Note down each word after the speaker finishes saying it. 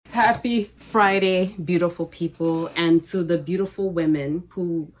Happy Friday, beautiful people, and to the beautiful women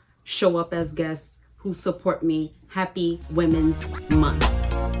who show up as guests, who support me. Happy Women's Month.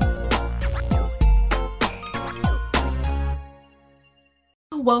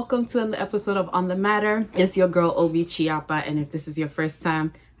 Welcome to another episode of On the Matter. It's your girl Obi Chiapa, and if this is your first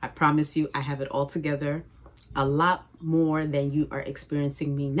time, I promise you I have it all together. A lot more than you are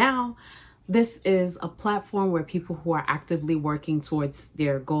experiencing me now. This is a platform where people who are actively working towards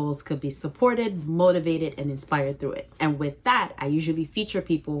their goals could be supported, motivated, and inspired through it. And with that, I usually feature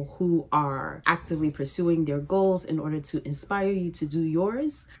people who are actively pursuing their goals in order to inspire you to do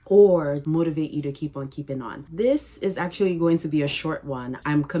yours or motivate you to keep on keeping on. This is actually going to be a short one.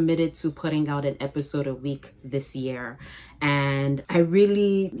 I'm committed to putting out an episode a week this year. And I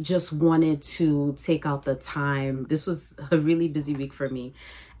really just wanted to take out the time. This was a really busy week for me.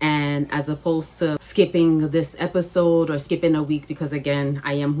 And as opposed to skipping this episode or skipping a week, because again,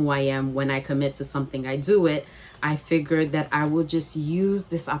 I am who I am. When I commit to something, I do it. I figured that I will just use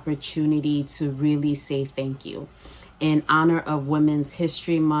this opportunity to really say thank you. In honor of Women's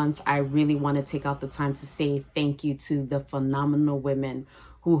History Month, I really want to take out the time to say thank you to the phenomenal women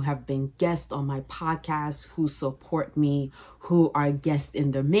who have been guests on my podcast, who support me, who are guests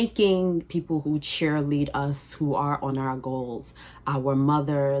in the making, people who cheerlead us, who are on our goals, our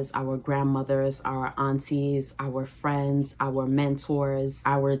mothers, our grandmothers, our aunties, our friends, our mentors,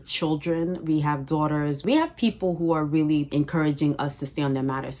 our children. We have daughters. We have people who are really encouraging us to stay on their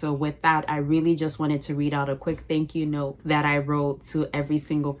matter. So with that, I really just wanted to read out a quick thank you note that I wrote to every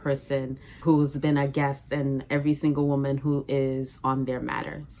single person who's been a guest and every single woman who is on their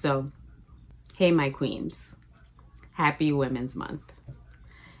matter. So, hey, my queens. Happy Women's Month.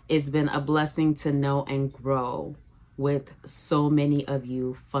 It's been a blessing to know and grow with so many of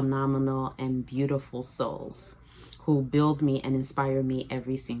you phenomenal and beautiful souls who build me and inspire me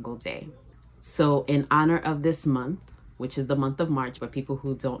every single day. So in honor of this month, which is the month of March, but people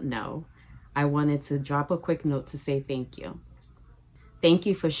who don't know, I wanted to drop a quick note to say thank you. Thank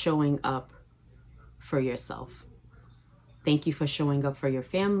you for showing up for yourself. Thank you for showing up for your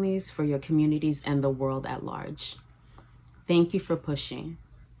families, for your communities, and the world at large. Thank you for pushing.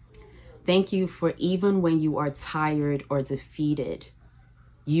 Thank you for even when you are tired or defeated,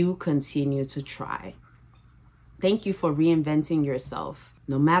 you continue to try. Thank you for reinventing yourself,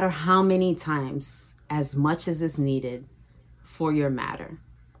 no matter how many times, as much as is needed for your matter.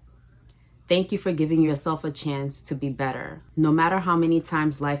 Thank you for giving yourself a chance to be better, no matter how many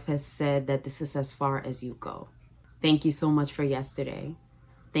times life has said that this is as far as you go. Thank you so much for yesterday.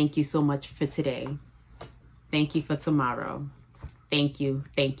 Thank you so much for today. Thank you for tomorrow. Thank you,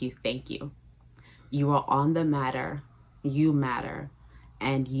 thank you, thank you. You are on the matter, you matter,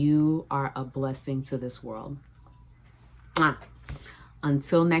 and you are a blessing to this world.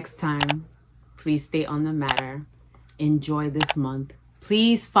 Until next time, please stay on the matter. Enjoy this month.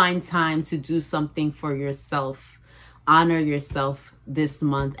 Please find time to do something for yourself. Honor yourself this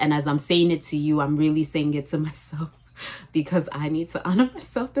month. And as I'm saying it to you, I'm really saying it to myself because I need to honor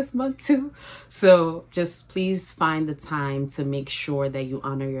myself this month too. So just please find the time to make sure that you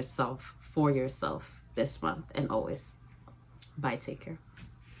honor yourself for yourself this month and always. Bye, take care.